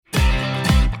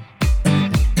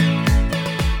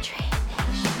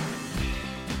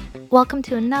Welcome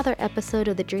to another episode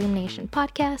of the Dream Nation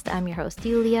podcast. I'm your host,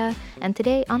 Yulia, and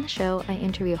today on the show, I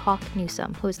interview Hawk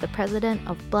Newsome, who is the president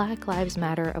of Black Lives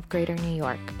Matter of Greater New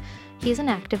York. He's an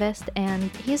activist, and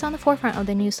he's on the forefront of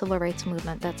the new civil rights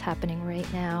movement that's happening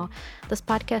right now. This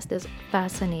podcast is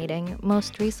fascinating.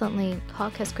 Most recently,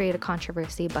 Hawk has created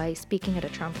controversy by speaking at a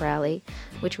Trump rally,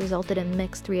 which resulted in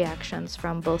mixed reactions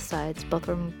from both sides, both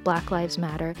from Black Lives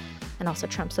Matter and also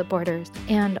Trump supporters.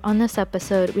 And on this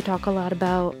episode, we talk a lot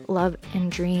about love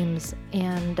and dreams,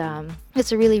 and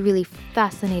it's a really, really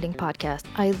fascinating podcast.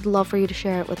 I'd love for you to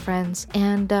share it with friends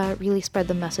and really spread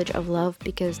the message of love,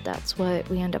 because that's what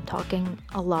we end up talking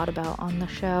a lot about on the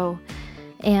show.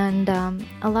 And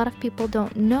a lot of people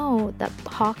don't know that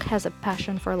Hawk has a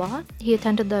passion for law. He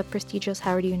attended the prestigious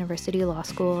Howard University Law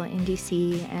School in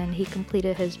DC, and he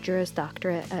completed his Juris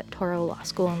Doctorate at Touro Law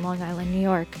School in Long Island, New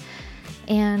York.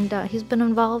 And he's been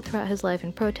involved throughout his life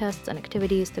in protests and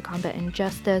activities to combat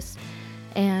injustice.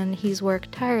 And he's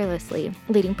worked tirelessly,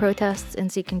 leading protests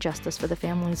and seeking justice for the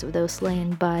families of those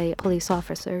slain by police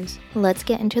officers. Let's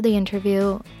get into the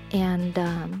interview and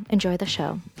enjoy the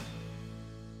show.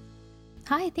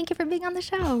 Hi, thank you for being on the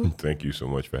show. Thank you so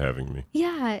much for having me.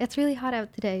 Yeah, it's really hot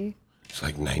out today. It's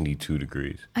like 92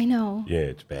 degrees. I know. Yeah,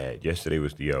 it's bad. Yesterday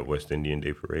was the West Indian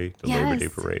Day Parade, the Labor Day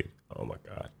Parade. Oh, my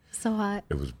God. So hot.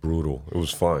 It was brutal. It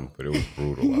was fun, but it was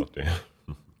brutal out there.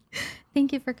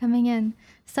 Thank you for coming in.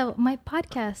 So my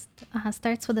podcast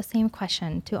starts with the same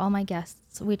question to all my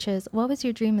guests, which is, what was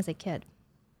your dream as a kid?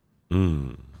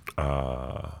 NBA.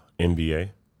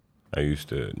 I used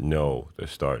to know the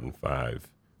starting five,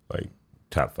 like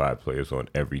top five players on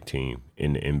every team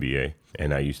in the NBA.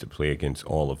 And I used to play against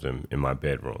all of them in my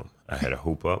bedroom. I had a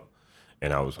hoop up,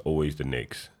 and I was always the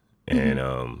Knicks. And,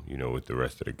 with the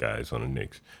rest of the guys on the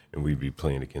Knicks. And we'd be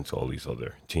playing against all these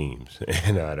other teams.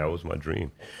 And that was my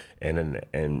dream. And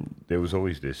there was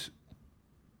always this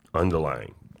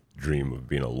underlying dream of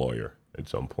being a lawyer at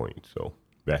some point. So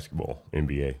basketball,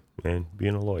 NBA, and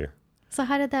being a lawyer. So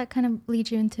how did that kind of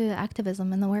lead you into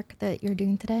activism and the work that you're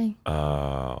doing today?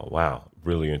 Wow.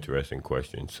 Really interesting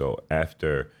question. So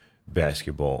after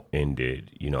basketball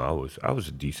ended, I was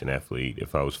a decent athlete.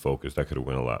 If I was focused, I could have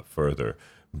went a lot further.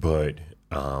 But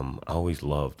I always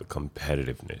loved the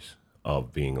competitiveness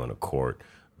of being on a court,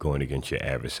 going against your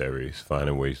adversaries,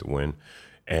 finding ways to win.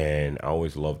 And I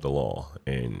always loved the law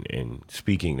and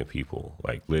speaking to people,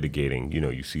 like litigating.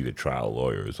 You see the trial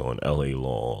lawyers on LA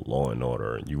Law, Law and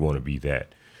Order, and you want to be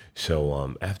that.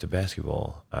 So after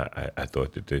basketball, I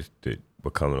thought that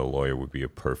becoming a lawyer would be a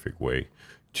perfect way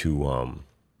to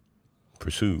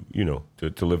pursue,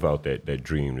 to live out that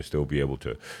dream, to still be able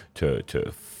to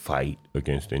fight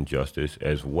against injustice,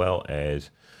 as well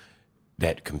as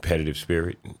that competitive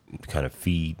spirit, kind of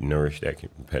nourish that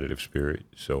competitive spirit.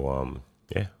 So,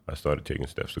 I started taking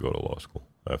steps to go to law school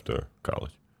after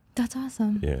college. That's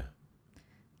awesome. Yeah.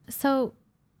 So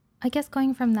I guess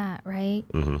going from that, right,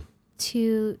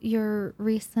 to your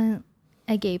recent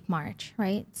Agape March,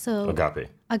 right? So Agape.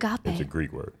 Agape. It's a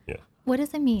Greek word, yeah. What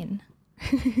does it mean?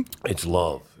 It's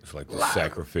love. It's like the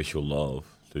sacrificial love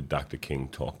that Dr. King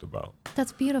talked about.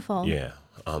 That's beautiful. Yeah.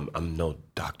 I'm no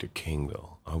Dr. King,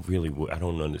 though. I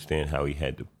don't understand how he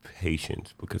had the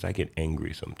patience, because I get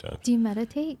angry sometimes. Do you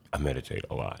meditate? I meditate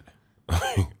a lot.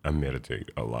 I meditate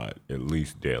a lot, at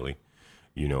least daily,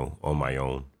 on my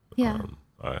own. Yeah.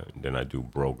 Then I do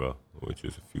broga, which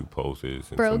is a few poses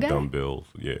and Broga? some dumbbells.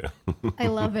 Yeah. I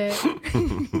love it.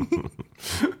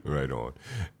 Right on.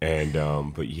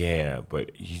 And, but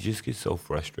you just get so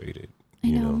frustrated,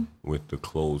 I know. with the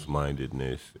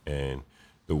closed-mindedness and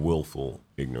the willful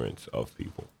ignorance of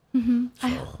people. Mm-hmm.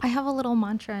 So, I have a little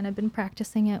mantra, and I've been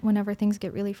practicing it whenever things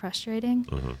get really frustrating.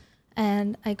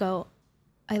 And I go,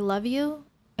 I love you.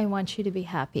 I want you to be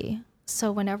happy.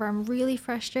 So whenever I'm really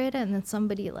frustrated and then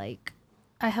somebody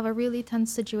I have a really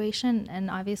tense situation and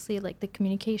obviously the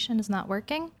communication is not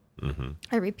working,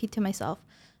 I repeat to myself,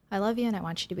 I love you and I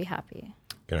want you to be happy.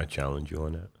 can I challenge you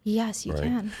on that? Yes, you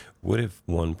can. What if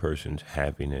one person's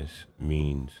happiness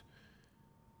means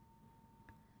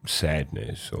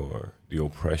sadness or the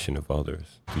oppression of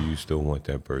others? Do you still want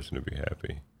that person to be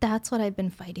happy? That's what I've been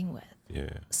fighting with.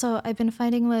 Yeah. So I've been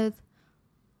fighting with,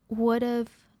 what if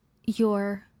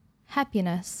your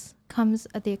happiness comes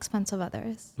at the expense of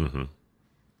others?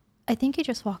 I think you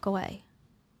just walk away.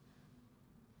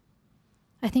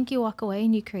 I think you walk away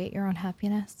and you create your own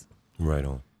happiness. Right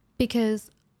on. Because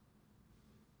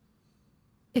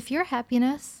if your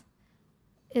happiness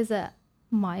is at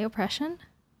my oppression,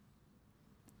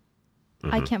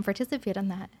 I can't participate in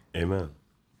that. Amen.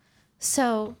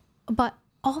 So, but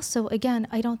also, again,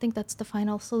 I don't think that's the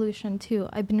final solution too.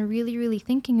 I've been really, really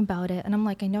thinking about it, and I'm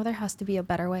like, I know there has to be a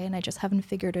better way, and I just haven't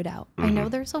figured it out. I know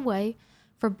there's a way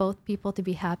for both people to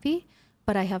be happy,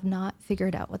 but I have not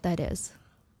figured out what that is.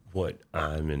 What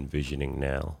I'm envisioning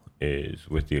now is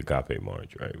with the Agape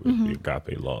March, right? With the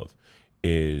Agape Love,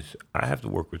 is I have to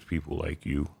work with people like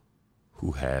you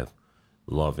who have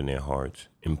love in their hearts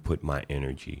and put my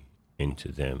energy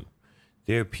into them.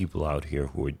 There are people out here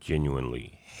who are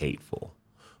genuinely hateful,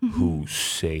 who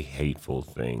say hateful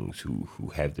things, who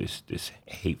have this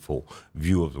hateful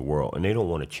view of the world, and they don't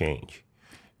want to change.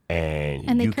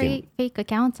 And they create fake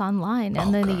accounts online,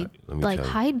 and then they like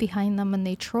hide behind them and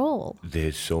they troll.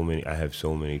 There's so many. I have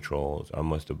so many trolls. I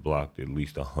must have blocked at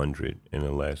least 100 in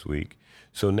the last week.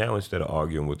 So now instead of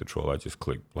arguing with the troll, I just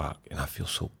click block, and I feel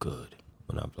so good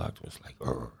when I blocked them. It's like,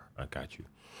 I got you.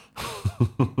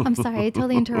 I'm sorry, I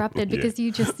totally interrupted because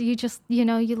you just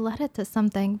you led it to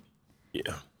something.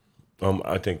 Yeah.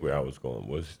 I think where I was going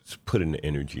was putting the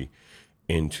energy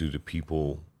into the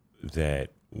people that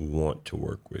want to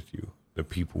work with you, the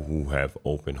people who have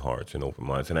open hearts and open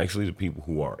minds, and actually the people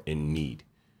who are in need,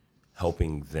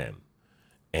 helping them,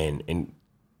 and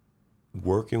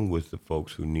working with the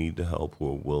folks who need the help, who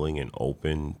are willing and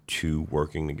open to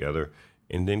working together,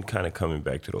 and then kind of coming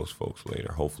back to those folks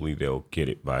later. Hopefully they'll get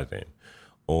it by then,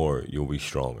 or you'll be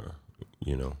stronger,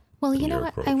 Well, you know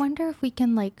what? I wonder if we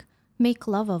can like make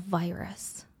love a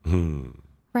virus,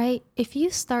 right? If you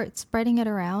start spreading it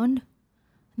around,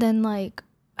 then like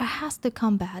it has to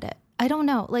combat it. I don't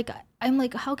know. Like, I'm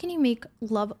like, how can you make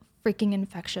love freaking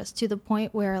infectious to the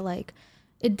point where like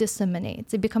it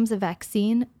disseminates? It becomes a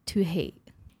vaccine to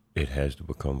hate. It has to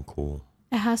become cool.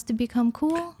 It has to become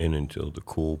cool. And until the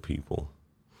cool people,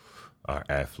 our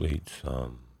athletes,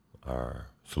 our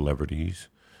celebrities,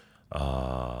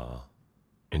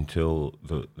 until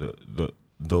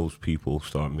those people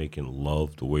start making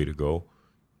love the way to go,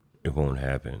 it won't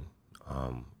happen.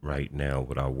 Right now,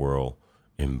 what our world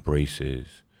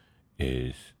embraces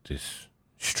is this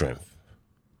strength,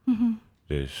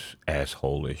 this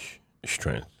asshole-ish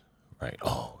strength, right?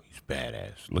 Oh, he's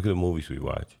badass. Look at the movies we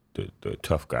watch. The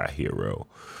tough guy hero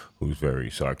who's very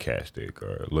sarcastic,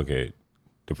 or look at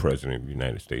the President of the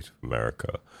United States of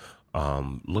America.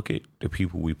 Look at the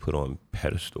people we put on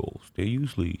pedestals. They're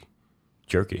usually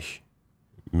jerkish,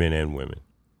 men and women,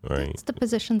 right? It's the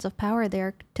positions of power,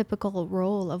 their typical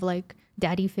role of like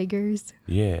daddy figures.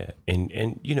 Yeah,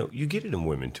 and you get it in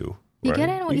women too. You right? get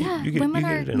it, women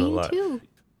are mean too.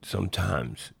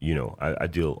 Sometimes, I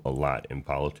deal a lot in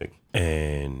politics,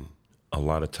 and a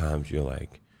lot of times you're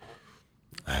like,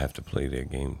 I have to play their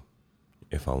game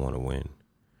if I want to win.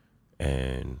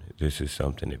 And this is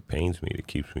something that pains me, that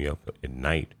keeps me up at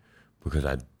night, because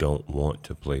I don't want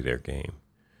to play their game.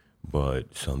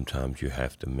 But sometimes you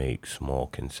have to make small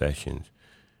concessions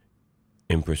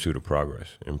in pursuit of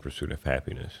progress, in pursuit of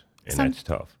happiness. And that's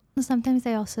tough. Sometimes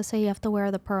they also say you have to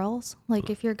wear the pearls. Like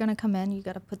if you're going to come in, you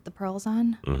got to put the pearls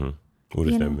on. Mm-hmm. What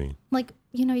does that mean? Like,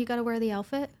 you got to wear the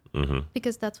outfit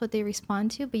because that's what they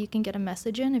respond to. But you can get a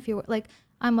message in if you're like,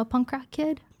 I'm a punk rock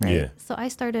kid, right? Yeah. So I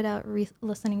started out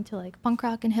listening to like punk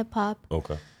rock and hip hop.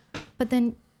 Okay. But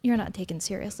then you're not taken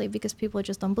seriously because people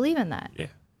just don't believe in that. Yeah.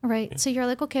 Right. Yeah. So you're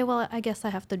like, okay, well, I guess I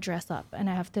have to dress up and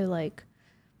I have to like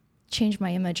change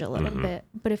my image a little bit.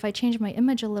 But if I change my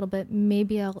image a little bit,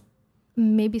 maybe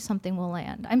something will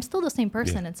land. I'm still the same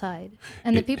person inside.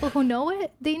 And the people who know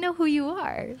it, they know who you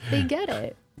are. They get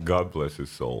it. God bless his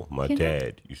soul. My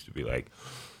dad used to be like,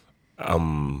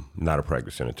 I'm not a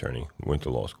practicing attorney. Went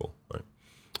to law school. Right?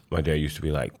 My dad used to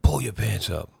be like, pull your pants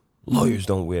up. Lawyers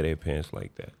don't wear their pants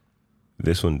like that.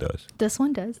 This one does. This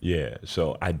one does. Yeah.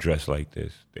 So I dress like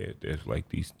this. There's like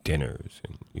these dinners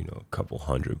and, a couple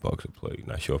 $100 a plate.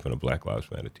 And I show up in a Black Lives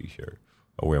Matter t-shirt.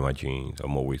 I wear my jeans.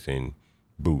 I'm always in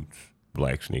boots,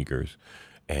 black sneakers.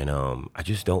 And I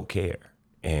just don't care.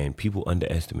 And people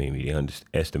underestimate me. They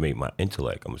underestimate my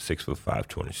intellect. I'm a 6'5",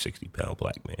 260-pound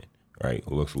black man, right?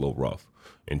 Who looks a little rough,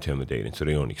 intimidating. So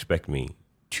they don't expect me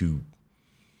to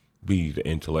be the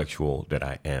intellectual that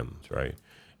I am, right?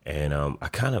 And I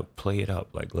kind of play it up.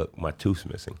 Like, look, my tooth's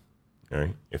missing,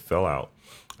 right? It fell out.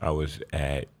 I was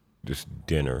at this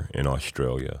dinner in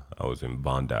Australia. I was in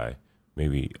Bondi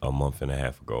maybe a month and a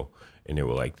half ago. And there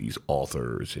were like these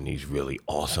authors and these really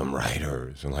awesome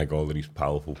writers and like all of these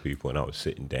powerful people. And I was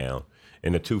sitting down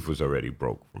and the tooth was already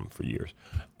broke for years.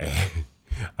 And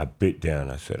I bit down.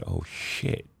 I said, oh,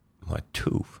 shit, my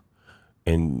tooth.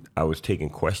 And I was taking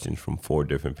questions from 4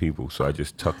 different people. So I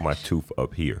just tucked my tooth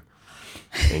up here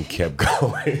and kept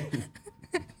going.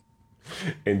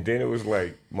 And then it was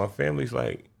like, my family's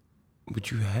like,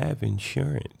 but you have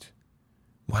insurance.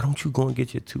 why don't you go and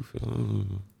get your tooth? I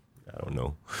don't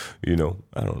know.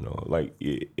 I don't know. Like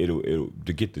it'll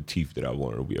to get the teeth that I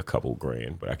want, it'll be a couple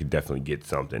grand, but I could definitely get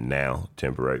something now,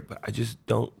 temporary. But I just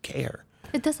don't care.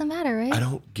 It doesn't matter, right? I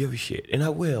don't give a shit, and I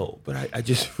will, but I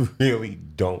just really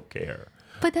don't care.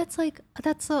 But that's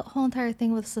the whole entire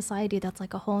thing with society. That's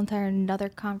like a whole entire another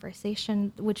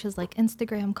conversation, which is like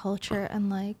Instagram culture, and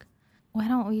like, why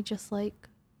don't we just like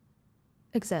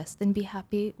exist and be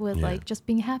happy with like just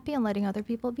being happy and letting other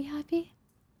people be happy?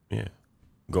 Yeah.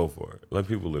 Go for it. Let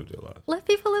people live their lives. Let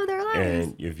people live their lives.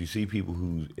 And if you see people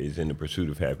who is in the pursuit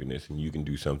of happiness and you can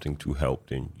do something to help,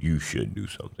 then you should do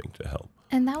something to help.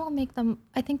 And that will make them,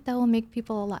 I think that will make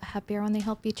people a lot happier when they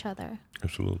help each other.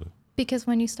 Absolutely. Because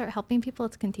when you start helping people,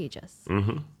 it's contagious.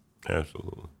 Mm-hmm.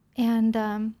 Absolutely.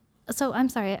 And so I'm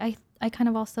sorry, I kind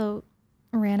of also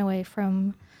ran away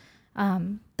from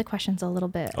the questions a little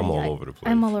bit. I'm all over the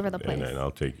place. I'm all over the place. And I'll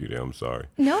take you there. I'm sorry.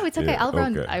 No, it's okay. I'll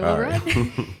run. I will run.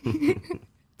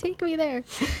 Take me there.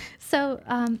 So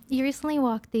you recently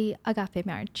walked the Agape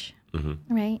March,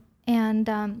 right? And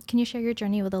can you share your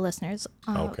journey with the listeners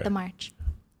on the march?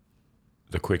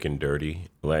 The quick and dirty.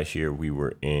 Last year we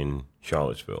were in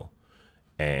Charlottesville,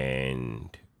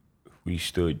 and we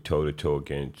stood toe-to-toe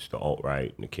against the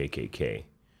alt-right and the KKK.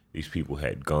 These people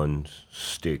had guns,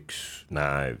 sticks,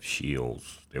 knives,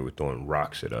 shields. They were throwing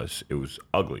rocks at us. It was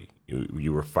ugly.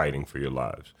 You were fighting for your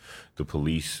lives. The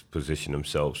police positioned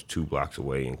themselves 2 blocks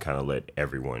away and kind of let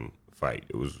everyone fight.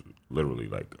 It was literally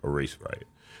like a race riot.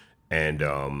 And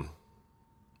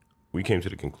we came to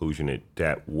the conclusion that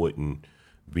that wouldn't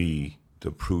be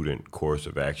the prudent course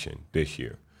of action this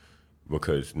year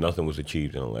because nothing was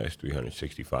achieved in the last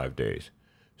 365 days.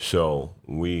 So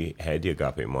we had the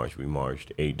Agape March. We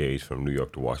marched 8 days from New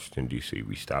York to Washington, D.C.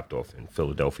 We stopped off in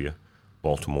Philadelphia,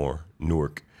 Baltimore,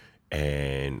 Newark,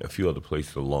 and a few other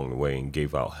places along the way and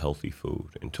gave out healthy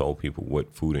food and told people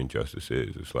what food injustice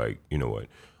is. It's like, you know what,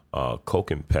 Coke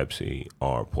and Pepsi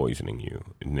are poisoning you,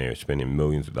 and they're spending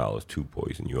millions of dollars to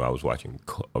poison you. I was watching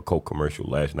a Coke commercial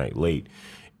last night late,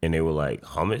 and they were like,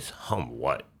 hummus?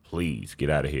 What? Please, get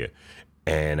out of here.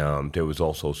 And there was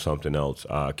also something else.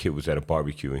 A kid was at a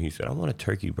barbecue, and he said, I want a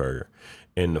turkey burger.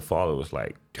 And the father was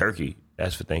like, turkey?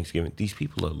 That's for Thanksgiving? These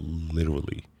people are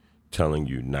literally telling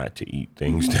you not to eat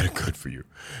things that are good for you.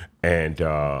 And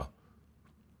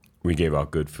we gave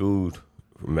out good food,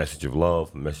 a message of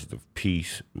love, a message of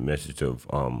peace, a message of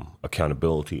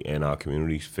accountability in our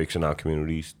communities, fixing our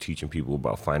communities, teaching people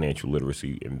about financial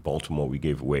literacy. In Baltimore, we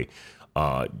gave away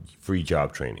free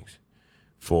job trainings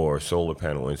for solar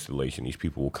panel installation. These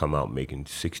people will come out making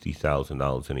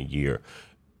 $60,000 in a year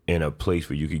in a place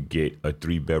where you could get a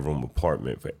 3-bedroom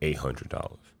apartment for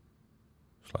 $800.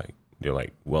 It's like, they're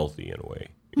like wealthy in a way.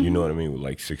 You know what I mean? With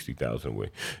like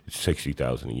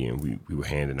 $60,000 a year. And we were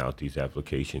handing out these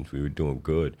applications. We were doing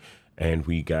good. And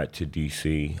we got to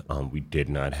D.C. We did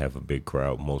not have a big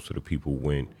crowd. Most of the people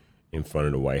went in front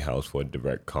of the White House for a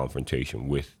direct confrontation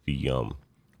with the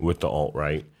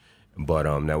alt-right. But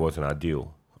that wasn't our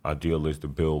deal. Our deal is to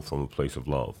build from a place of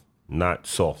love, not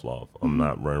soft love. I'm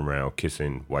not running around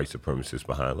kissing white supremacists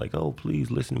behind like, oh,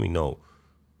 please listen to me. No.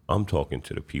 I'm talking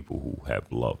to the people who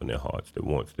have love in their hearts that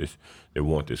want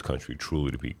this country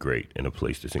truly to be great and a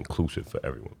place that's inclusive for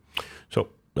everyone. So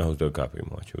that was the Agape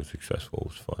March. It was successful. It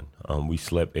was fun. We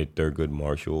slept at Thurgood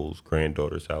Marshall's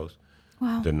granddaughter's house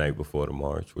the night before the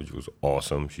march, which was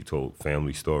awesome. She told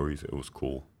family stories. It was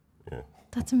cool. Yeah.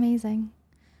 That's amazing.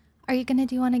 Are you going to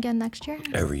do one again next year?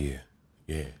 Every year.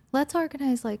 Yeah. Let's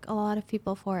organize like a lot of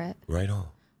people for it. Right on.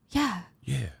 Yeah.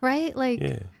 Yeah. Right? Like.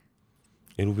 Yeah.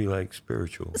 It'll be like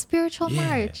spiritual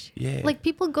march. Yeah. Like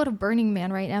people go to Burning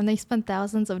Man right now and they spend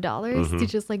thousands of dollars to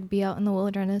just like be out in the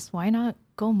wilderness. Why not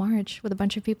go march with a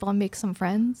bunch of people and make some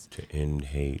friends? To end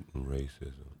hate and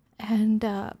racism. And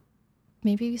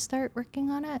maybe we start working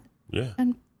on it. Yeah.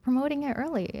 And promoting it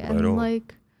early. And right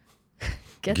like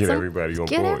get everybody on board.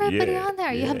 Get everybody on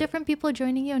there. Yeah. You have different people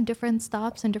joining you in different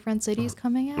stops and different cities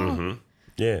coming out.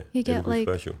 Yeah. You get like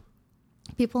special.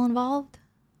 People involved.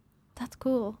 That's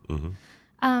cool.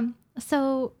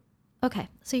 So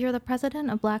you're the president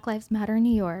of Black Lives Matter in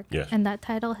New York. Yes. And that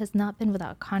title has not been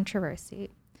without controversy,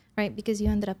 right? Because you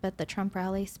ended up at the Trump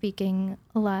rally speaking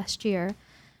last year.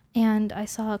 And I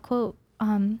saw a quote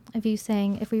of you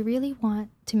saying, if we really want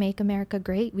to make America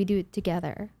great, we do it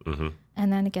together.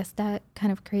 And then I guess that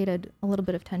kind of created a little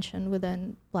bit of tension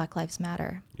within Black Lives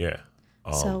Matter. Yeah.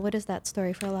 So what is that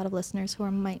story for a lot of listeners who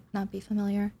might not be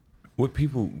familiar? What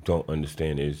people don't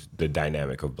understand is the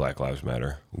dynamic of Black Lives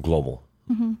Matter global.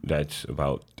 That's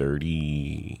about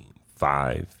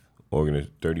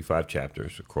 35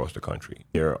 chapters across the country.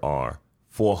 There are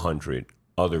 400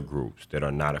 other groups that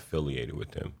are not affiliated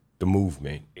with them. The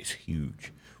movement is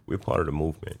huge. We're part of the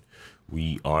movement.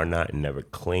 We are not and never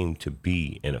claim to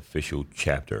be an official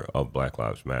chapter of Black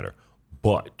Lives Matter.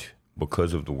 But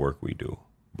because of the work we do,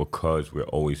 because we're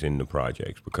always in the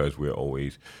projects, because we're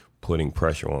always putting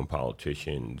pressure on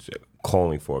politicians,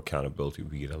 calling for accountability,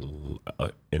 we get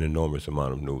an enormous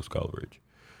amount of news coverage.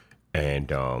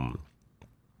 And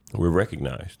we're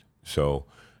recognized. So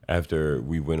after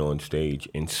we went on stage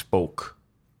and spoke,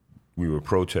 we were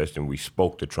protesting, we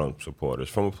spoke to Trump supporters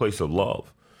from a place of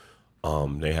love.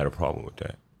 They had a problem with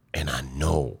that. And I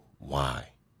know why.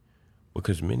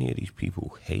 Because many of these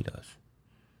people hate us.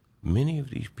 Many of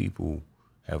these people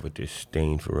have a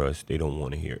disdain for us. They don't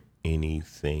want to hear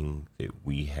anything that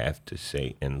we have to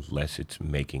say unless it's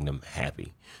making them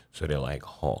happy. So they're like,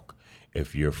 Hawk,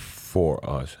 if you're for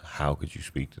us, how could you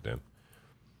speak to them?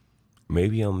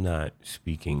 Maybe I'm not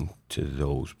speaking to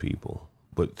those people,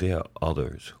 but there are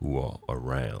others who are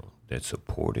around that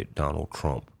supported Donald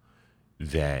Trump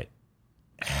that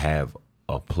have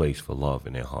a place for love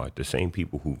in their heart. The same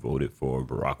people who voted for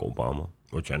Barack Obama,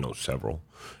 which I know several,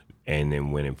 and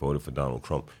then went and voted for Donald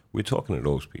Trump. We're talking to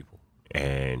those people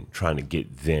and trying to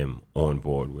get them on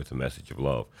board with a message of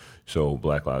love. So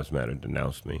Black Lives Matter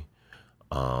denounced me,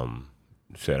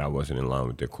 said I wasn't in line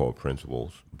with their core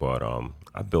principles, but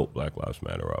I built Black Lives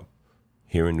Matter up.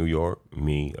 Here in New York,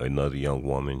 me, another young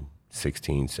woman,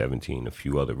 16, 17, a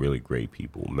few other really great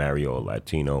people, Mario, a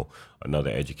Latino, another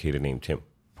educator named Tim,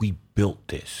 we built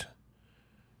this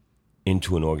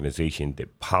into an organization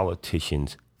that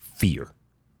politicians fear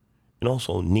and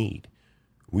also need.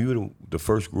 We were the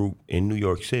first group in New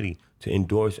York City to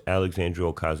endorse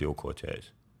Alexandria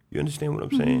Ocasio-Cortez. You understand what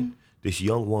I'm saying? This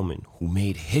young woman who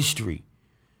made history.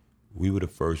 We were the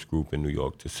first group in New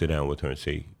York to sit down with her and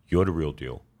say, you're the real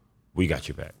deal. We got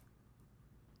your back.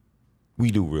 We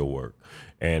do real work.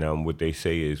 And what they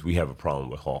say is, we have a problem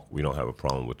with Hawk. We don't have a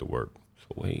problem with the work. So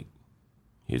wait,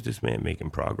 here's this man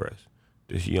making progress.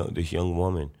 This young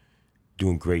woman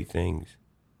doing great things.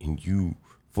 And you,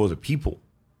 for the people,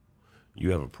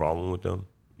 you have a problem with them?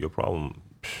 Your problem,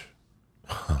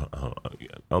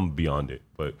 I'm beyond it.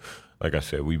 But like I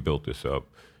said, we built this up,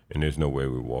 and there's no way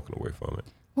we're walking away from it.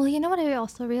 Well, you know what I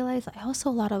also realized? I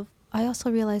also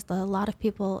realized that a lot of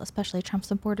people, especially Trump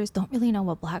supporters, don't really know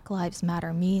what Black Lives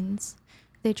Matter means.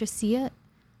 They just see it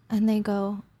and they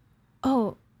go,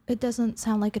 oh, it doesn't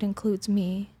sound like it includes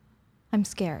me. I'm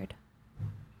scared.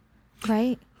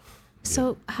 Right? Yeah.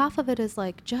 So half of it is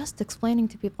like just explaining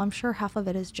to people. I'm sure half of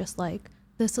it is just like,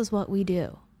 this is what we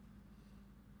do.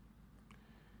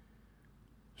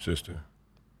 Sister,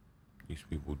 these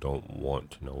people don't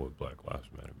want to know what Black Lives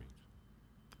Matter means.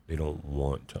 They don't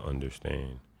want to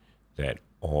understand that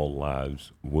all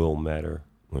lives will matter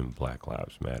when Black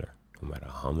Lives Matter. No matter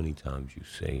how many times you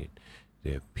say it,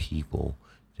 there are people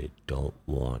that don't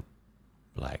want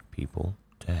Black people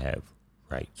to have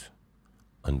rights.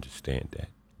 Understand that.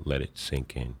 Let it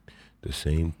sink in. The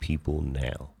same people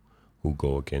now who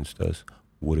go against us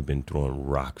would have been throwing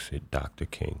rocks at Dr.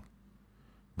 King.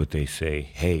 But they say,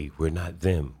 hey, we're not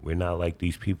them. We're not like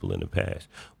these people in the past.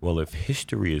 Well, if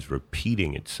history is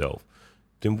repeating itself,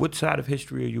 then what side of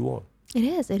history are you on? It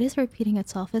is. It is repeating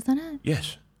itself, isn't it?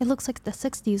 Yes. It looks like the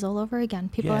 60s all over again.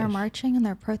 People are marching and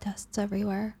there are protests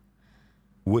everywhere.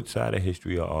 What side of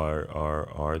history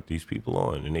are these people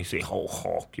on? And they say, oh,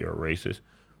 Hawk, you're a racist.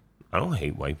 I don't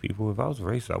hate white people. If I was a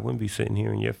racist, I wouldn't be sitting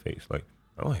here in your face. Like,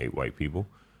 I don't hate white people.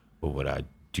 But what I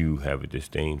do have a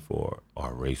disdain for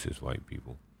are racist white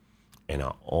people. And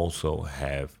I also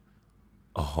have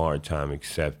a hard time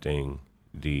accepting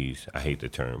these, I hate the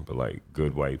term, but like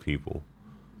good white people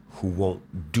who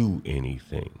won't do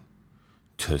anything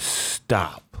to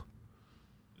stop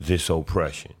this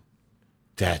oppression.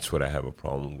 That's what I have a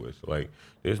problem with. Like,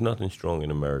 there's nothing strong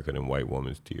in America than white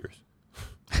woman's tears.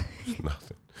 It's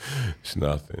nothing. It's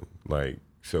nothing. Like,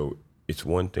 so it's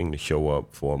one thing to show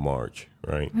up for a march,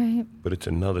 right? Right. But it's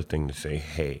another thing to say,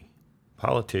 hey,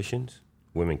 politicians,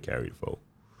 women carry the vote.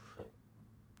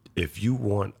 If you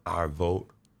want our vote,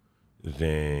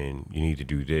 then you need to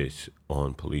do this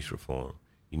on police reform.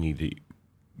 You need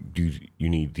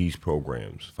these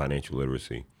programs, financial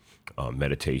literacy,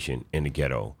 meditation in the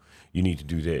ghetto. You need to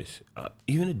do this.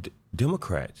 Even the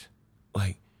Democrats,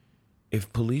 like,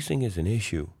 if policing is an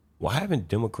issue, why haven't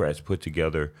Democrats put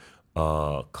together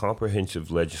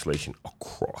comprehensive legislation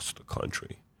across the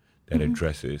country that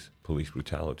addresses police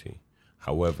brutality?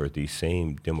 However, these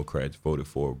same Democrats voted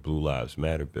for a Blue Lives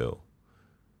Matter bill.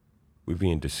 We're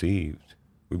being deceived.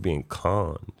 We're being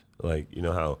conned. Like, you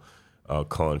know how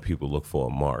con people look for a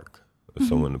mark or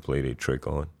someone to play their trick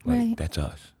on? Like, that's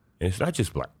us. And it's not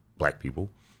just black black people.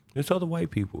 It's other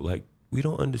white people. Like, we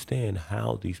don't understand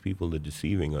how these people are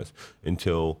deceiving us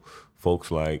until folks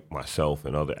like myself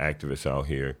and other activists out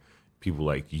here, people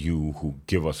like you who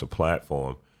give us a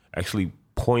platform, actually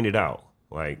point it out.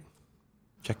 Like,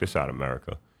 check this out,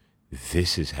 America.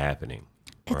 This is happening.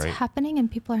 It's right? happening and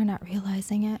people are not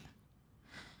realizing it.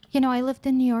 You know, I lived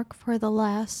in New York for the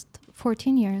last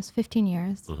 15 years.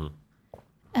 Mm-hmm.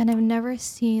 And I've never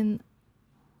seen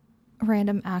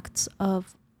random acts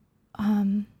of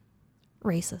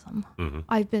racism. Mm-hmm.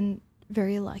 I've been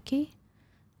very lucky.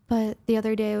 But the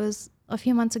other day, a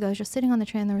few months ago, I was just sitting on the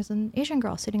train. There was an Asian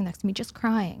girl sitting next to me just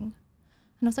crying.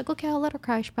 And I was like, okay, I'll let her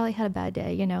cry. She probably had a bad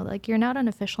day. You know, like, you're not an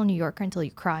official New Yorker until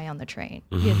you cry on the train.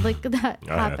 Like, that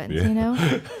happens, you know?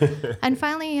 And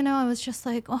finally, you know, I was just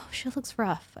like, oh, she looks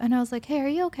rough. And I was like, hey, are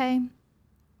you okay?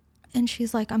 And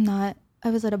she's like, I'm not.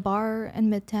 I was at a bar in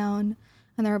Midtown,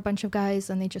 and there were a bunch of guys,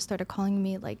 and they just started calling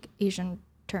me, like, Asian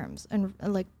terms. And,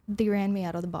 like, they ran me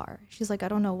out of the bar. She's like, I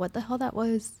don't know what the hell that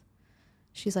was.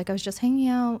 She's like, I was just hanging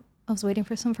out. I was waiting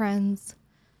for some friends.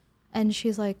 And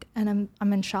she's like, and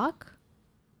I'm in shock.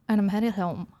 And I'm headed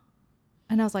home.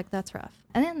 And I was like, that's rough.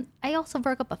 And then I also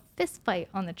broke up a fist fight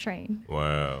on the train.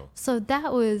 Wow. So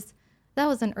that was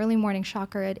an early morning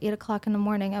shocker at 8 o'clock in the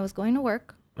morning. I was going to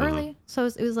work early. Mm-hmm. So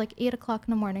it was like 8 o'clock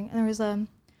in the morning. And there was a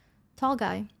tall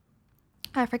guy,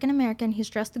 African-American. He's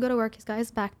dressed to go to work. He's got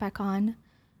his backpack on.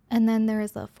 And then there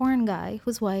is a foreign guy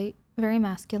who's white, very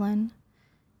masculine.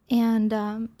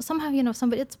 And somehow, you know,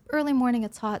 it's early morning,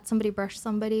 it's hot. Somebody brushed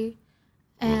somebody.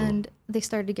 And they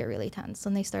started to get really tense,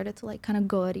 and they started to, like, kind of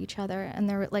go at each other. And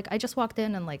they were like, I just walked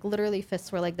in, and, like, literally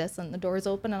fists were like this, and the doors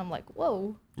open, and I'm like,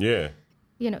 whoa. Yeah.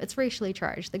 You know, it's racially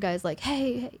charged. The guy's like,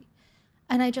 hey.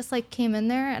 And I just, like, came in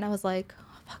there, and I was like,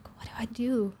 oh, fuck, what do I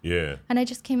do? Yeah. And I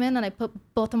just came in, and I put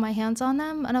both of my hands on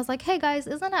them, and I was like, hey, guys,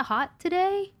 isn't it hot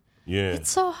today? Yeah. It's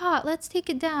so hot. Let's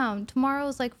take it down.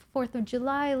 Tomorrow's, like, 4th of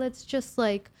July. Let's just,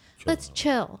 like, let's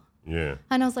chill. Yeah.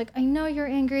 And I was like, I know you're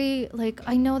angry. Like,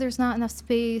 I know there's not enough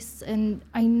space. And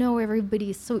I know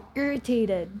everybody's so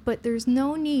irritated. But there's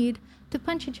no need to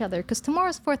punch each other. Because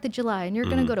tomorrow's 4th of July. And you're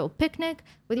going to go to a picnic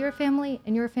with your family.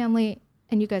 And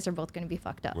you guys are both going to be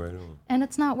fucked up. Right on. And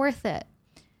it's not worth it.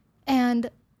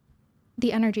 And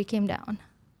the energy came down.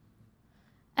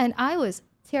 And I was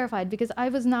terrified because I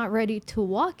was not ready to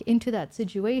walk into that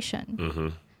situation. Mm-hmm.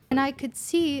 And I could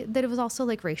see that it was also,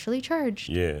 like, racially charged.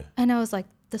 Yeah. And I was like,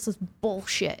 this is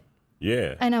bullshit.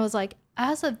 Yeah. And I was like,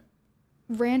 as a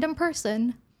random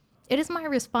person, it is my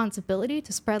responsibility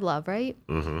to spread love, right?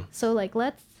 Mm-hmm. So, like,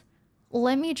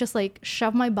 let me just, like,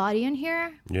 shove my body in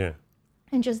here. Yeah.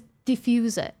 And just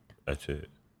diffuse it. That's it.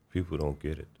 People don't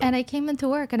get it, though. And I came into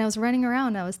work and I was running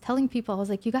around. And I was telling people, I was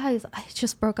like, you guys, I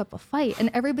just broke up a fight.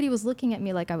 And everybody was looking at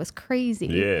me like I was crazy.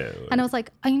 Yeah. Like, and I was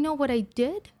like, I know what I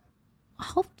did. I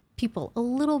helped people a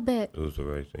little bit. It was the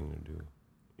right thing to do.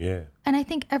 Yeah. And I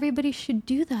think everybody should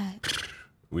do that.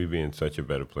 We'd be in such a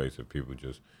better place if people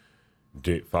just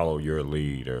did follow your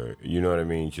lead, or, you know what I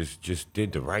mean? Just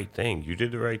did the right thing. You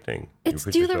did the right thing. It's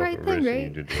do the right thing, right? You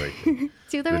did the right thing.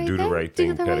 Do the right thing. Do the right thing.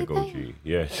 Do the right Pedagogy. thing.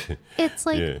 Yes. It's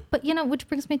like, yeah. But, you know, which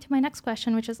brings me to my next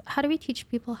question, which is, how do we teach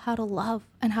people how to love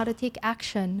and how to take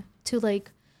action to,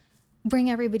 like,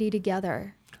 bring everybody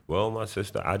together? Well, my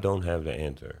sister, I don't have the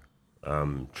answer.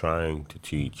 I'm trying to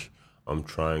teach. I'm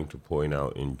trying to point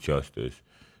out injustice.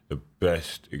 The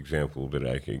best example that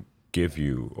I could give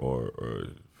you, or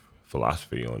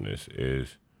philosophy on this,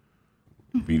 is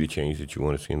be the change that you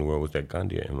want to see in the world. Was that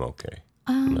Gandhi or MLK?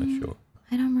 I'm not sure.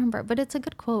 I don't remember, but it's a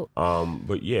good quote.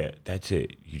 But yeah, that's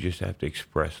it. You just have to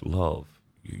express love.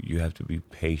 You have to be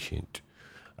patient.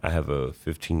 I have a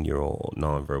 15-year-old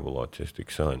nonverbal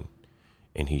autistic son,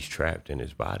 and he's trapped in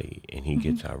his body, and he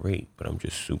gets irate, but I'm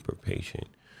just super patient.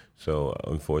 So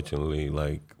unfortunately,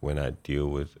 like, when I deal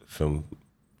with some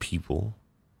people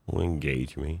who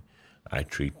engage me, I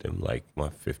treat them like my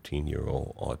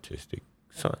 15-year-old autistic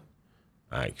son.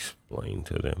 I explain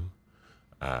to them.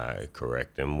 I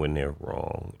correct them when they're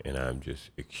wrong, and I'm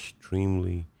just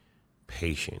extremely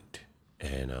patient.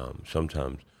 And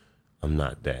sometimes I'm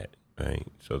not that, right?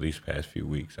 So these past few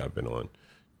weeks, I've been on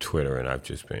Twitter, and I've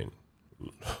just been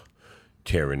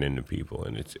tearing into people,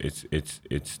 and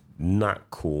it's not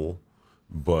cool,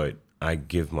 but I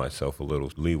give myself a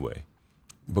little leeway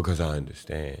because I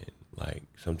understand. Like,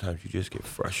 sometimes you just get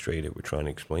frustrated with trying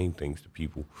to explain things to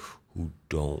people who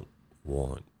don't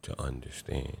want to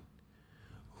understand,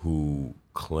 who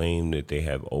claim that they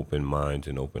have open minds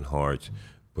and open hearts,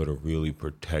 but are really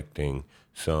protecting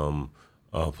some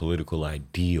political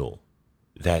ideal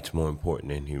that's more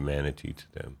important than humanity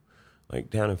to them. Like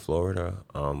down in Florida,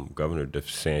 Governor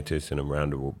DeSantis in a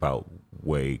roundabout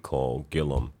way called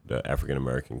Gillum, the African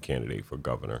American candidate for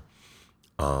governor,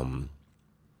 a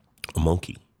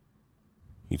monkey.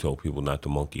 He told people not to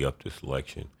monkey up this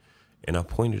election. And I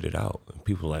pointed it out. And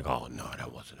people were like, oh, no,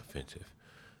 that wasn't offensive.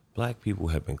 Black people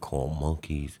have been called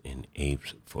monkeys and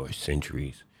apes for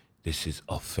centuries. This is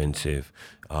offensive.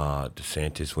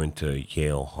 DeSantis went to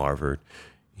Yale, Harvard.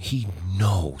 He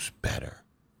knows better.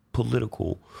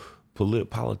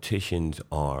 Politicians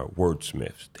are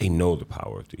wordsmiths. They know the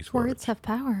power of these words. Words have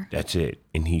power. That's it.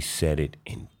 And he said it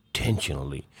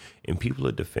intentionally. And people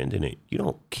are defending it. You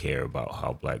don't care about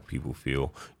how black people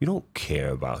feel. You don't care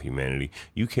about humanity.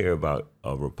 You care about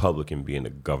a Republican being the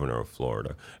governor of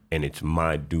Florida. And it's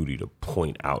my duty to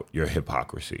point out your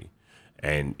hypocrisy.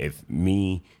 And if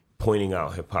me pointing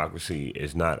out hypocrisy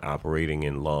is not operating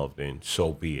in love, then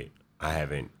so be it. I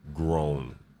haven't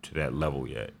grown to that level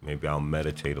yet. Maybe I'll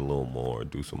meditate a little more,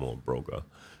 do some more broga,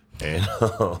 and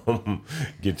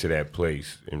get to that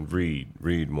place and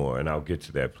read more, and I'll get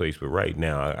to that place. But right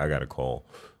now, I got to call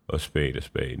a spade,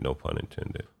 no pun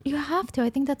intended. You have to. I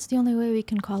think that's the only way we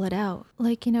can call it out.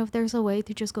 Like, if there's a way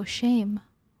to just go shame.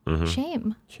 Mm-hmm.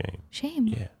 Shame.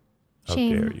 Yeah. How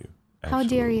shame. dare you? Absolutely. How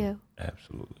dare you?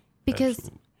 Absolutely. Because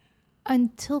Absolutely.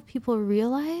 Until people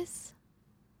realize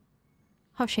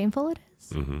how shameful it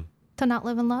is to not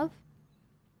live in love,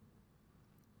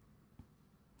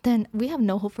 then we have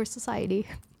no hope for society.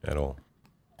 At all.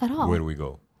 At all. Where do we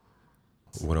go?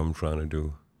 What I'm trying to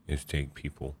do is take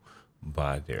people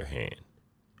by their hand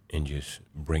and just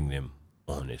bring them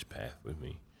on this path with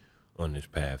me, on this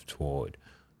path toward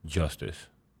justice,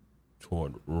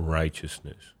 toward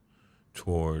righteousness,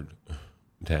 toward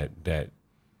that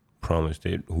promise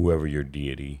that whoever your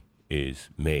deity is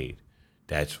made.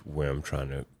 That's where I'm trying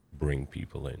to bring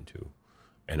people into.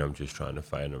 And I'm just trying to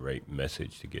find the right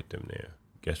message to get them there.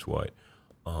 Guess what?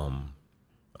 I'm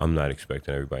not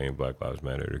expecting everybody in Black Lives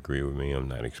Matter to agree with me. I'm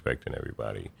not expecting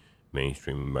everybody,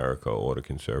 mainstream America or the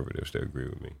conservatives, to agree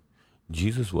with me.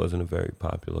 Jesus wasn't a very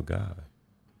popular guy.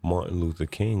 Martin Luther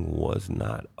King was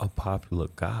not a popular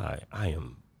guy. I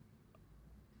am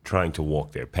trying to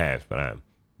walk their path, but I'm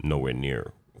nowhere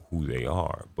near who they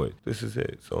are. But this is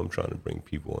it. So I'm trying to bring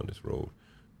people on this road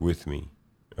with me,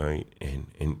 right,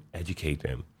 and educate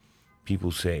them.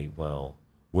 People say, well,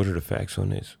 what are the facts on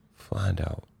this? Find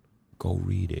out. Go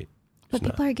read it. But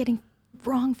people are getting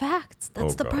wrong facts.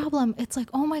 That's the God. problem. It's like,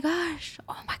 oh my gosh,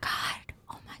 oh my God.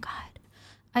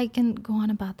 I can go on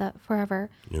about that forever.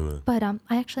 Yeah, But I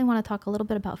actually want to talk a little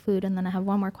bit about food, and then I have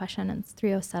one more question, and it's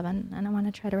 3:07, and I want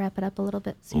to try to wrap it up a little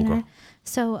bit sooner. Okay.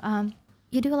 So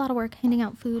you do a lot of work handing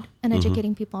out food and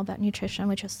educating people about nutrition,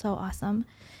 which is so awesome.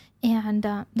 And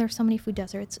there's so many food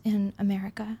deserts in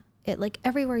America. Like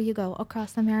everywhere you go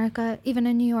across America, even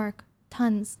in New York,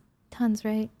 tons,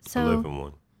 right? So I live in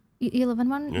one. You live in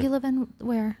one? Yeah. You live in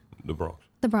where? The Bronx.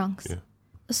 The Bronx. Yeah.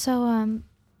 So, and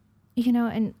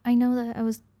I know that I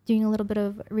was doing a little bit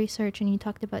of research, and you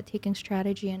talked about taking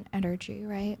strategy and energy,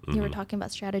 right? You were talking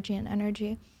about strategy and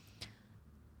energy.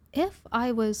 If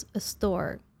I was a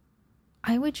store,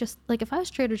 I would just, like, if I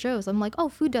was Trader Joe's, I'm like, oh,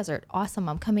 food desert, awesome.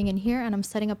 I'm coming in here and I'm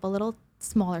setting up a little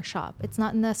smaller shop. It's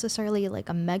not necessarily like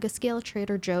a mega scale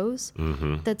Trader Joe's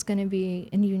that's going to be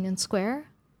in Union Square,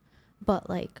 but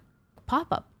like pop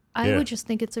up. I would just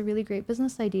think it's a really great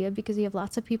business idea because you have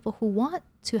lots of people who want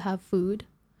to have food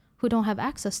who don't have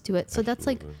access to it. So that's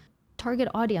like target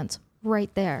audience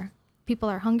right there. People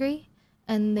are hungry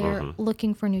and they're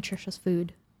looking for nutritious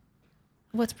food.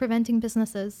 What's preventing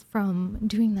businesses from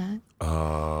doing that?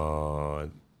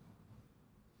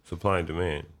 Supply and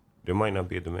demand. There might not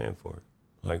be a demand for it.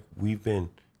 Like, we've been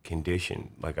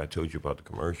conditioned, like I told you about the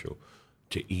commercial,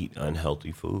 to eat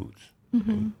unhealthy foods.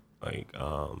 Right? Like,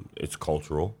 it's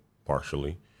cultural,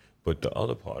 partially. But the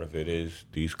other part of it is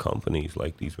these companies,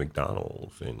 like these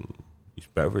McDonald's and these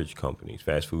beverage companies,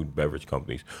 fast food beverage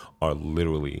companies, are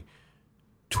literally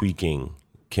tweaking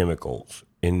chemicals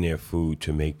in their food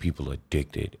to make people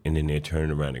addicted. And then they're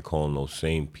turning around and calling those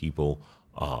same people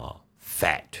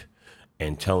fat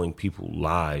and telling people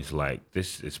lies like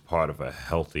this is part of a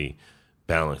healthy,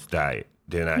 balanced diet.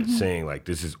 They're not saying like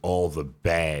this is all the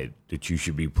bad that you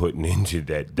should be putting into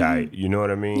that diet. You know what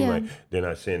I mean? Yeah. Like, they're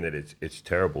not saying that it's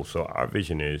terrible. So our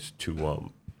vision is to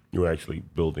you're actually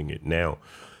building it now,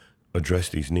 address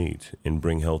these needs and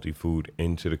bring healthy food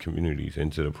into the communities,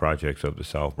 into the projects of the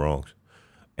South Bronx,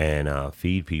 and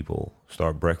feed people.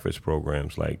 Start breakfast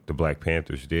programs like the Black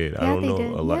Panthers did. I don't know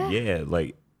did. a lot. Yeah,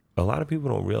 like a lot of people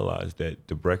don't realize that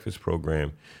the breakfast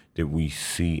program that we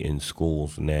see in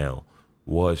schools now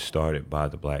was started by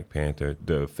the Black Panther.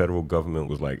 The federal government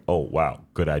was like, oh, wow,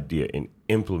 good idea, and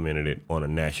implemented it on a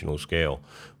national scale.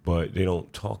 But they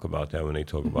don't talk about that when they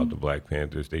talk about the Black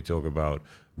Panthers. They talk about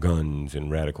guns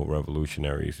and radical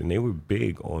revolutionaries, and they were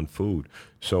big on food.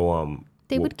 So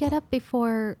they would get up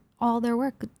before all their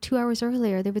work 2 hours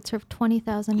earlier. They would serve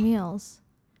 20,000 meals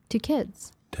to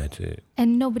kids. That's it.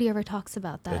 And nobody ever talks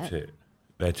about that. That's it.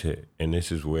 That's it. And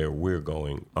this is where we're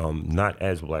going. Not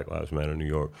as Black Lives Matter New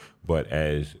York, but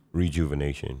as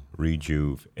Rejuvenation,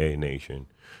 Rejuve A Nation.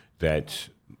 That's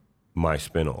my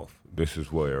spinoff. This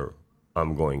is where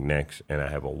I'm going next. And I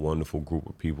have a wonderful group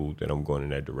of people that I'm going in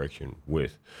that direction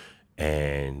with.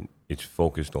 And it's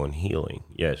focused on healing.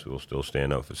 Yes, we'll still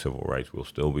stand up for civil rights. We'll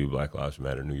still be Black Lives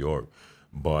Matter New York.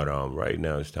 But right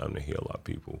now it's time to heal our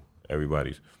people.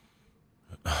 Everybody's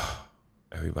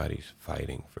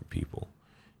fighting for people.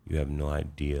 You have no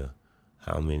idea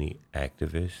how many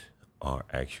activists are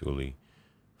actually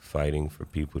fighting for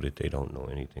people that they don't know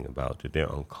anything about, that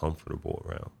they're uncomfortable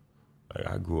around. Like,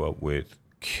 I grew up with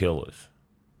killers,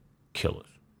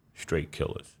 straight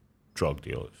killers, drug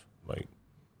dealers, like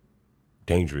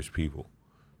dangerous people.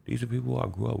 These are people I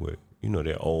grew up with. You know,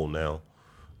 they're old now.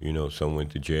 You know, some went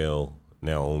to jail,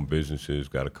 now own businesses,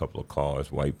 got a couple of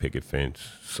cars, white picket fence,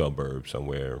 suburb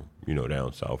somewhere, you know,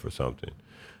 down south or something.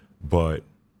 But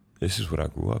this is what I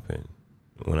grew up in.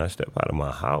 When I step out of my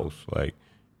house, like,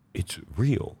 it's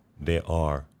real. There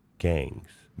are gangs.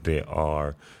 There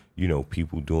are, you know,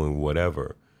 people doing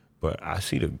whatever. But I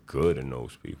see the good in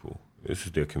those people. This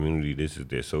is their community. This is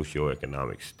their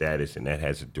socioeconomic status, and that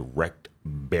has a direct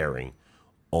bearing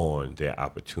on their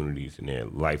opportunities and their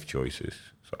life choices.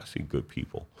 So I see good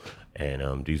people.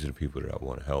 And these are the people that I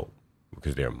want to help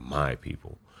because they're my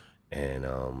people. And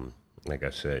like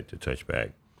I said, to touch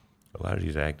back, a lot of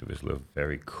these activists live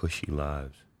very cushy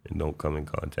lives and don't come in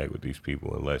contact with these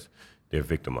people unless they're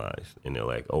victimized. And they're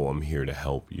like, oh, I'm here to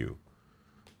help you.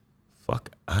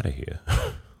 Fuck out of here.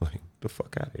 Like, the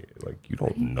fuck out of here. Like, you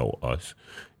don't know us,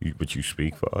 but you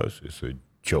speak for us. It's a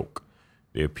joke.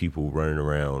 There are people running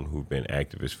around who've been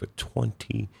activists for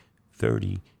 20,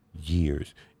 30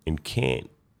 years and can't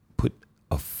put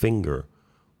a finger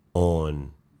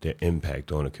on their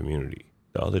impact on a community.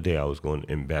 The other day I was going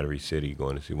in Battery City,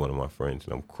 going to see one of my friends,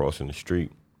 and I'm crossing the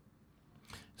street.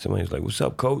 Somebody's like, what's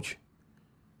up, coach?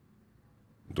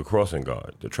 The crossing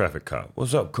guard, the traffic cop.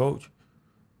 What's up, coach?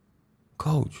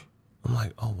 Coach. I'm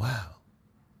like, oh, wow.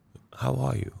 How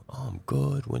are you? Oh, I'm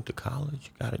good. Went to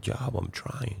college. Got a job. I'm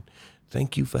trying.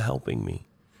 Thank you for helping me.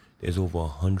 There's over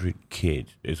 100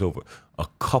 kids. There's over a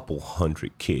couple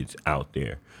hundred kids out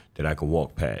there that I can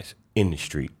walk past in the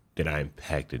street that I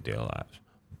impacted their lives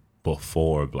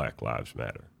before Black Lives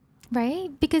Matter. Right?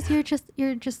 Because you're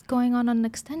just going on an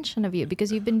extension of you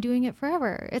because you've been doing it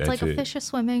forever. It's like a fish is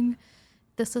swimming.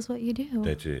 This is what you do.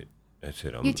 That's it.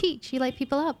 You teach. You light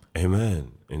people up.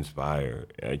 Amen. Inspire.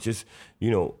 I just,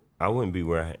 I wouldn't be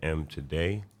where I am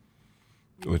today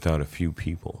without a few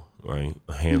people, right?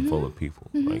 A handful of people.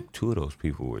 Like, two of those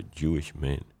people were Jewish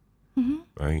men,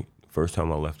 right? First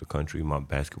time I left the country, my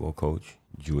basketball coach,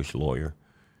 Jewish lawyer,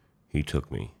 he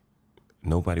took me.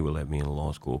 Nobody would let me in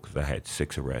law school because I had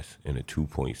 6 arrests and a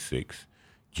 2.6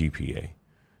 GPA.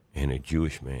 And a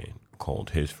Jewish man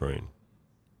called his friend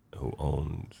who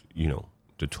owns,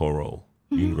 the Touro,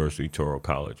 University Touro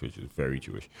College, which is very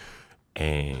Jewish.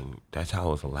 And that's how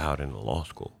I was allowed into law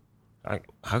school.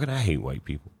 How could I hate white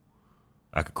people?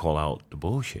 I could call out the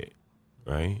bullshit,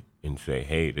 right? And say,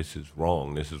 hey, this is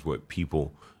wrong. This is what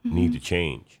people need to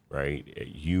change, right?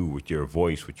 You, with your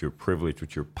voice, with your privilege,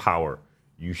 with your power,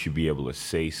 you should be able to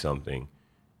say something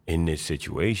in this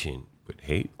situation. But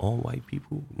hate all white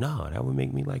people? No, that would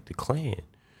make me like the Klan.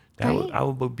 I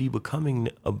would be becoming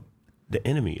the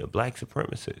enemy, a black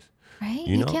supremacist. Right?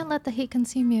 You can't let the hate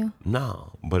consume you.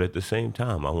 No, but at the same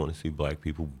time, I want to see black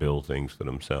people build things for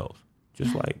themselves,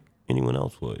 just like anyone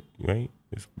else would, right?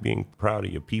 It's being proud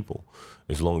of your people,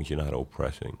 as long as you're not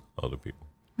oppressing other people.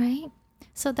 Right?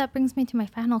 So that brings me to my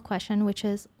final question, which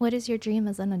is, what is your dream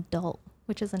as an adult?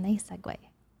 Which is a nice segue.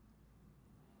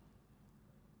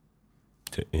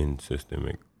 To end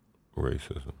systemic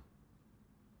racism.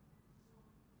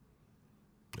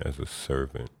 As a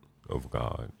servant of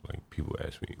God, like, people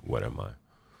ask me, what am I?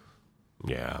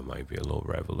 Yeah, I might be a little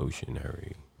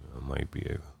revolutionary. I might be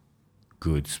a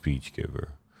good speech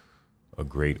giver, a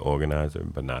great organizer,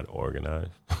 but not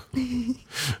organized. I'm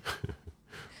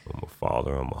a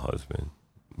father, I'm a husband,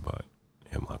 but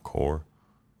at my core,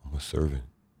 I'm a servant.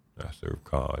 I serve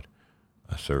God.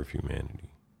 I serve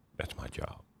humanity. That's my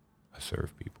job. I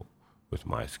serve people with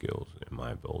my skills and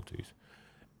my abilities.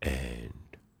 And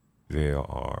there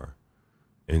are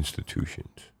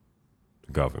institutions,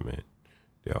 the government,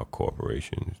 there are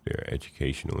corporations, there are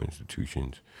educational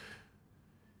institutions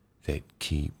that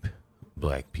keep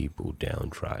black people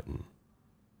downtrodden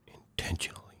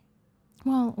intentionally.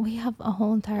 Well, we have a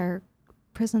whole entire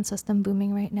prison system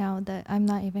booming right now that I'm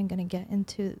not even going to get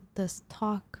into this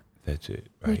talk. That's it,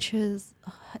 right? Which is,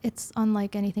 it's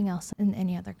unlike anything else in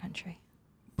any other country.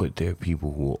 But there are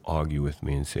people who will argue with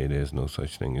me and say there's no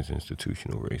such thing as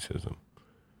institutional racism.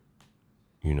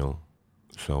 You know?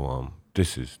 So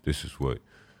this is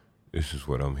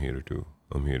what I'm here to do.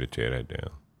 I'm here to tear that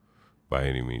down by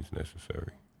any means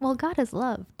necessary. Well, God is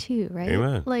love too, right?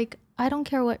 Amen. Like, I don't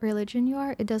care what religion you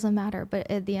are, it doesn't matter.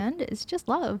 But at the end, it's just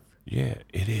love. Yeah,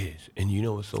 it is. And you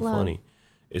know what's so funny?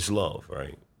 It's love,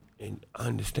 right? And I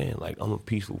understand, like, I'm a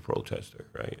peaceful protester,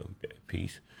 right? I'm at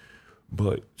peace.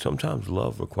 But sometimes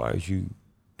love requires you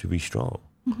to be strong.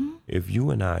 Mm-hmm. If you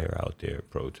and I are out there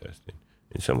protesting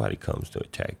and somebody comes to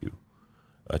attack you,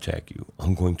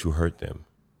 I'm going to hurt them,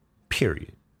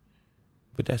 period.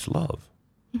 But that's love,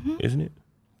 isn't it?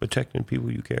 Protecting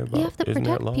people you care about. You have to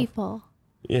protect people.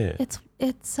 Yeah. It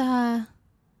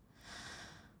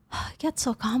gets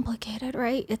so complicated,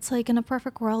 right? It's like in a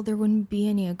perfect world, there wouldn't be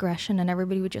any aggression and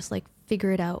everybody would just like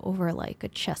figure it out over like a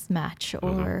chess match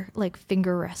or like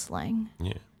finger wrestling.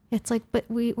 Yeah. It's like, but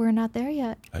we're not there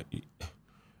yet.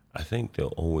 I think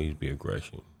there'll always be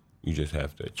aggression. You just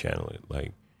have to channel it.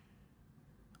 Like,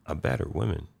 I battered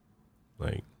women.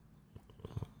 Like,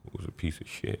 it was a piece of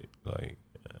shit. Like,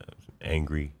 I was an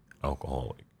angry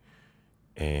alcoholic.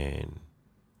 And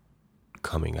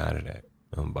coming out of that,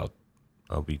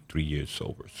 I'll be 3 years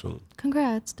sober soon.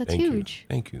 Congrats. That's huge.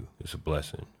 Thank you. It's a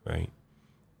blessing, right?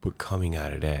 But coming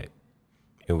out of that,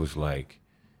 it was like,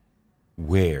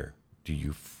 where do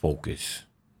you focus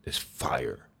this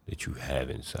fire that you have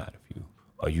inside of you?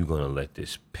 Are you going to let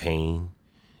this pain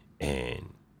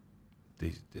and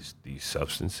these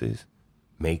substances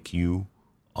make you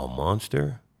a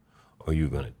monster? Or are you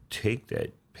going to take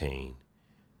that pain,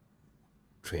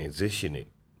 transition it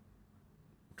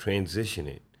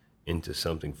into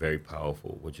something very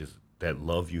powerful, which is that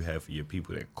love you have for your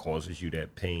people that causes you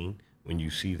that pain when you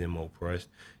see them oppressed?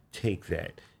 Take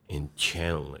that and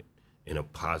channel it in a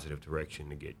positive direction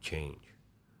to get change,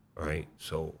 right?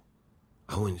 So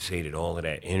I wouldn't say that all of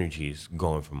that energy is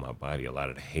going from my body. A lot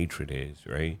of the hatred is,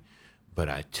 right? But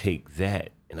I take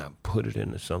that and I put it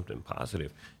into something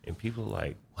positive. And people are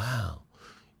like, wow,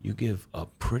 you give a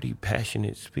pretty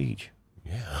passionate speech.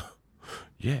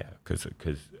 Yeah, because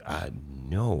I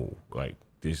know, like,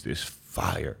 there's this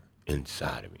fire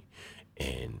inside of me.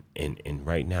 And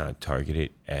right now I target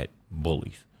it at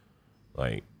bullies.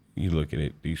 Like, you look at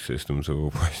it, these systems of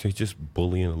oppression, they just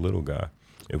bullying a little guy.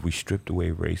 If we stripped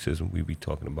away racism, we'd be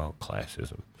talking about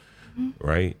classism,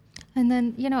 right? And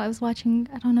then, I was watching,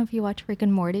 I don't know if you watch Rick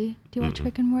and Morty. Do you watch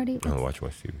Rick and Morty? I don't watch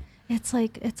much TV. It's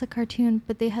like, it's a cartoon,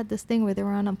 but they had this thing where they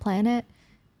were on a planet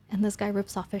and this guy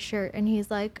rips off his shirt and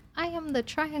he's like, I am the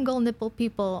triangle nipple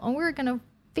people and we're going to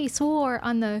face war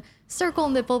on the circle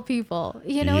nipple people.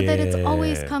 That it's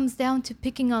always comes down to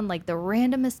picking on like the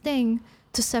randomest thing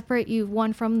to separate you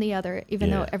one from the other, even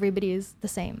though everybody is the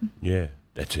same. Yeah,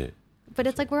 that's it. But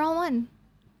it's like we're all one.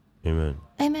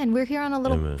 Amen. We're here on a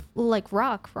little like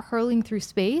rock for hurling through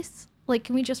space. Like,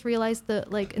 can we just realize the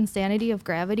like insanity of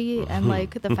gravity and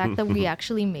like the fact that we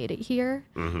actually made it here,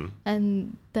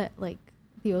 and that like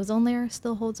the ozone layer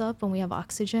still holds up and we have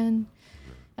oxygen,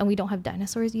 and we don't have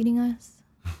dinosaurs eating us.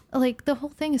 Like, the whole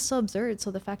thing is so absurd. So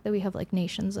the fact that we have like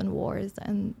nations and wars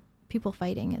and people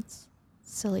fighting, it's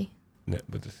silly.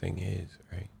 But the thing is,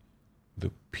 right?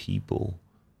 The people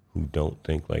who don't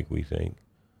think like we think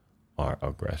are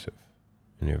aggressive,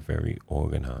 and they're very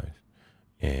organized.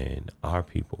 And our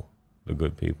people, the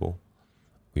good people,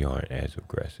 we aren't as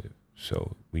aggressive,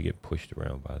 so we get pushed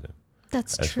around by them.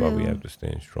 That's true. That's why we have to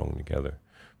stand strong together.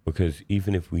 Because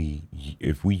even if we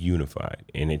unified,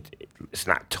 and it's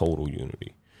not total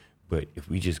unity, but if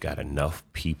we just got enough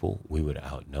people, we would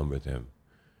outnumber them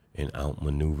and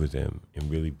outmaneuver them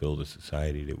and really build a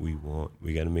society that we want.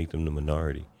 We got to make them the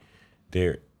minority.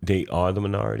 They are the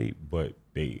minority, but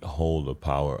they hold the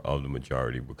power of the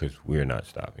majority because we're not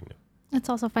stopping them. It's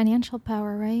also financial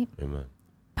power, right? Amen.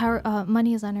 Power,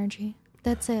 money is energy.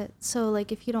 That's it. So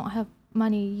like, if you don't have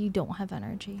money, you don't have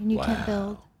energy, and you can't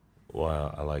build.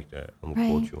 Wow, I like that. I'm gonna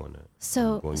quote you on that.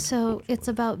 So it's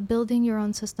about building your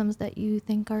own systems that you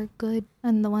think are good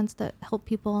and the ones that help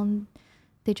people, and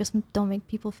they just don't make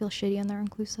people feel shitty and they're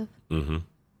inclusive. Mm-hmm.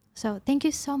 So thank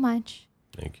you so much.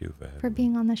 Thank you for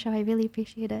being on the show. I really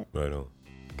appreciate it. Right on.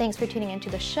 Thanks for tuning into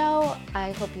the show.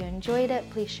 I hope you enjoyed it.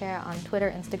 Please share on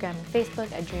Twitter, Instagram, and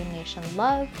Facebook at Dream Nation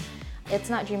Love. It's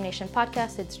not Dream Nation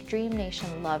Podcast, it's Dream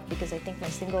Nation Love, because I think my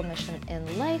single mission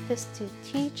in life is to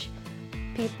teach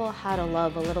people how to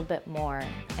love a little bit more,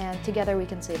 and together we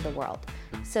can save the world.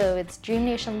 So it's Dream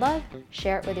Nation Love,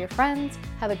 share it with your friends,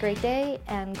 have a great day,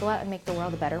 and go out and make the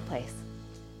world a better place.